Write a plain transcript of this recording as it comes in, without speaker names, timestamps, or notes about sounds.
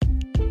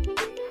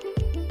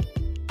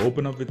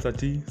Open Up with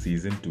Sachi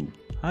Season 2.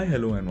 Hi,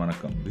 hello and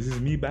vanakkam. This is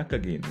me back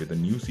again with a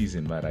new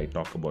season where I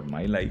talk about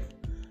my life,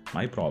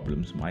 my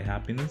problems, my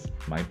happiness,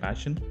 my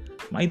passion,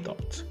 my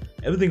thoughts,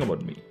 everything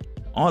about me,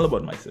 all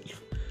about myself.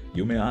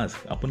 You may ask,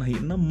 அப்போ நான்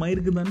என்ன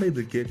மயிருக்கு தாண்டா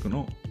இது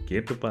கேட்கணும்?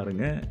 கேட்டு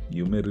பாருங்க.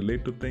 You may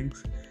relate to things,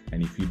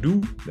 and if you do,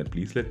 then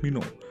please let me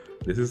know.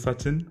 This is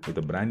Sachin with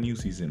a brand new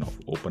season of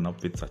Open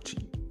Up with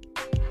Sachi.